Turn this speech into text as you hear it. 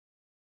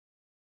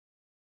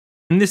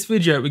In this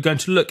video, we're going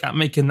to look at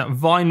making that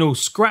vinyl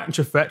scratch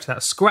effect,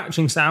 that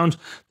scratching sound that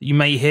you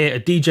may hear a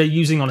DJ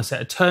using on a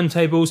set of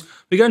turntables.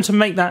 We're going to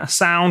make that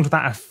sound,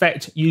 that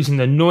effect, using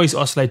the noise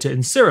oscillator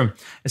in Serum.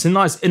 It's a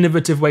nice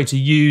innovative way to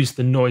use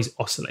the noise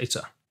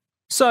oscillator.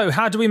 So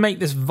how do we make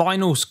this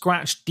vinyl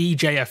scratch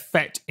DJ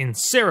effect in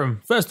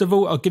Serum? First of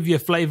all, I'll give you a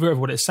flavor of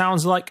what it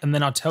sounds like, and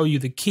then I'll tell you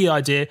the key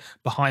idea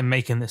behind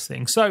making this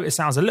thing. So it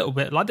sounds a little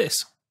bit like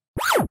this.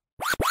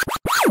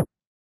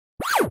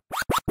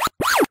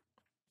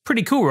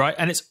 Pretty cool, right?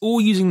 And it's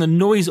all using the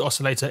noise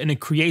oscillator in a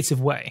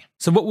creative way.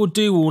 So what we'll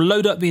do, we'll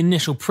load up the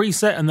initial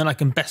preset, and then I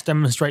can best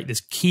demonstrate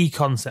this key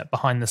concept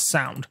behind the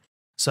sound.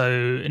 So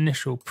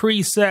initial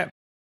preset,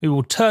 we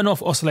will turn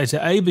off oscillator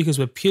A because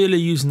we're purely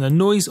using the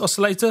noise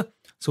oscillator.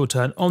 So we'll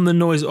turn on the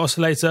noise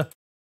oscillator.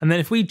 And then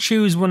if we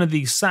choose one of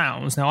these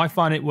sounds, now I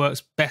find it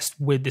works best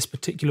with this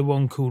particular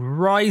one called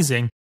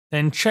rising,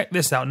 then check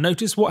this out.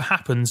 Notice what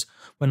happens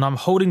when I'm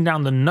holding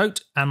down the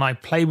note and I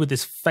play with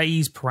this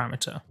phase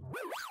parameter.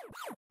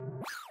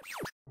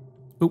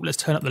 Oh, let's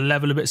turn up the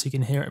level a bit so you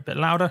can hear it a bit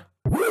louder.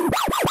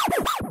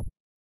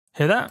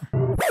 Hear that?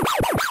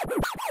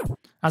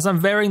 As I'm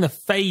varying the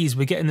phase,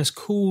 we're getting this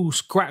cool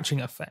scratching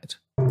effect.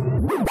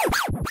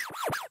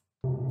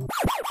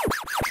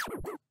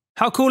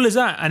 How cool is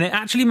that? And it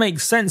actually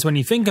makes sense when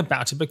you think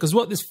about it, because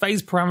what this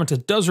phase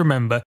parameter does,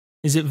 remember,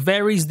 is it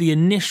varies the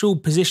initial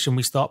position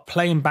we start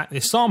playing back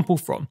this sample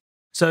from.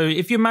 So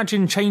if you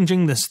imagine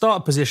changing the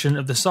start position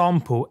of the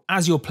sample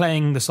as you're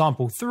playing the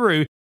sample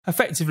through,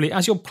 effectively,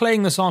 as you're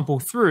playing the sample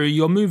through,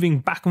 you're moving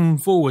back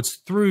and forwards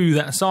through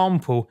that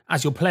sample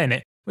as you're playing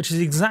it, which is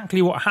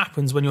exactly what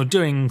happens when you're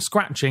doing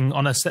scratching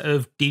on a set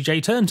of DJ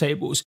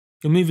turntables.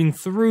 You're moving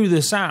through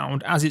the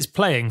sound as it's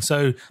playing,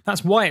 so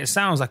that's why it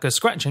sounds like a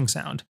scratching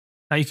sound.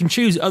 Now you can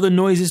choose other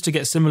noises to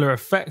get similar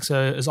effects, so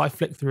as I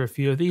flick through a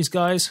few of these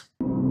guys,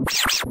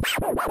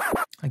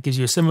 that gives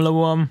you a similar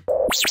one,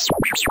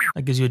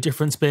 that gives you a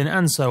different spin,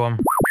 and so on.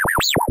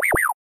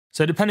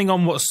 So depending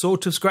on what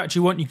sort of scratch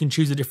you want, you can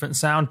choose a different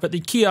sound, but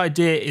the key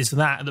idea is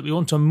that we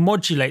want to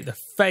modulate the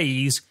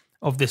phase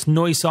of this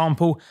noise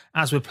sample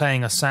as we're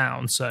playing a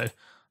sound. So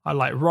I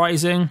like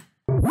rising,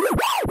 and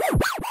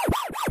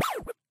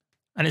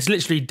it's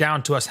literally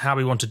down to us how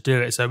we want to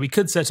do it. So we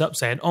could set up,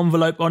 say, an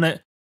envelope on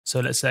it. So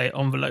let's say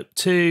envelope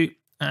 2,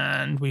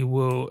 and we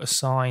will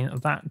assign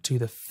that to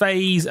the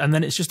phase, and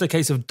then it's just a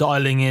case of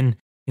dialing in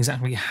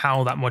exactly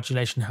how that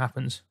modulation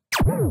happens.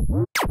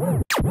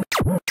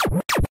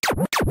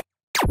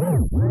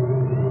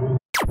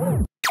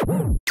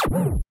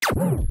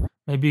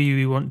 Maybe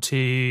we want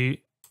to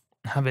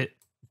have it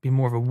be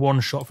more of a one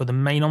shot for the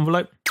main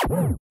envelope.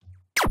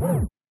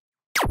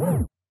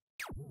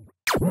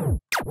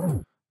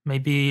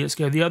 Maybe let's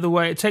go the other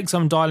way. It takes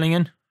some dialing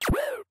in.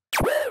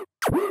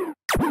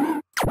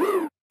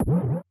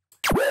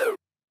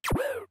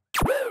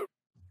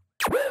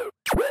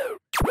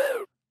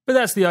 But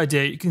that's the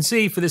idea. You can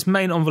see for this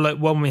main envelope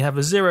one, we have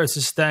a 0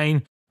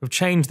 sustain. We've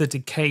changed the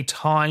decay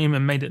time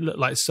and made it look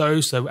like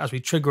so. So as we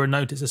trigger a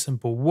note, it's a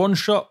simple one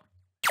shot.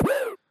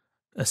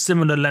 A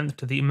similar length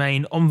to the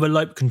main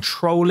envelope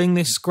controlling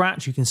this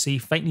scratch. You can see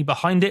faintly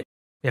behind it.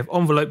 We have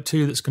envelope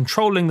 2 that's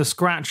controlling the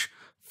scratch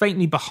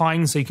faintly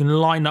behind. So you can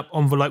line up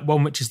envelope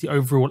 1, which is the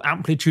overall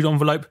amplitude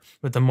envelope,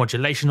 with the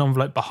modulation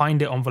envelope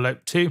behind it,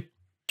 envelope 2.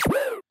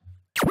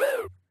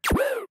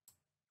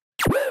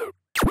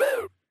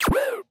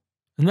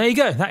 And there you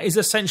go, that is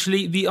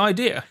essentially the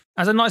idea.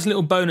 As a nice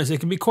little bonus, it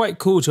can be quite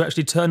cool to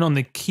actually turn on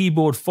the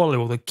keyboard follow,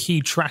 or the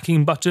key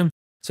tracking button.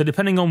 So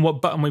depending on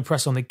what button we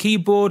press on the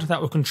keyboard, that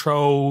will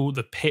control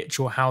the pitch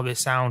or how the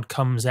sound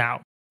comes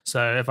out.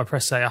 So if I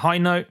press, say, a high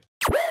note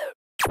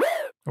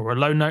or a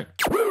low note,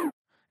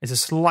 it's a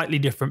slightly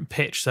different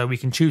pitch. So we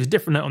can choose a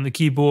different note on the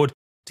keyboard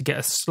to get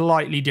a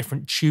slightly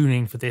different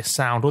tuning for this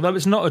sound, although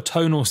it's not a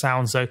tonal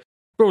sound. So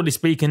broadly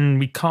speaking,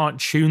 we can't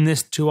tune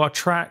this to our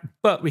track,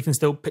 but we can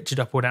still pitch it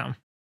up or down.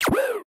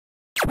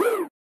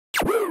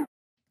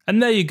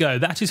 And there you go,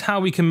 that is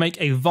how we can make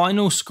a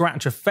vinyl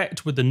scratch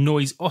effect with the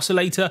noise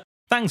oscillator.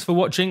 Thanks for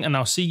watching, and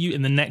I'll see you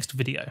in the next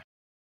video.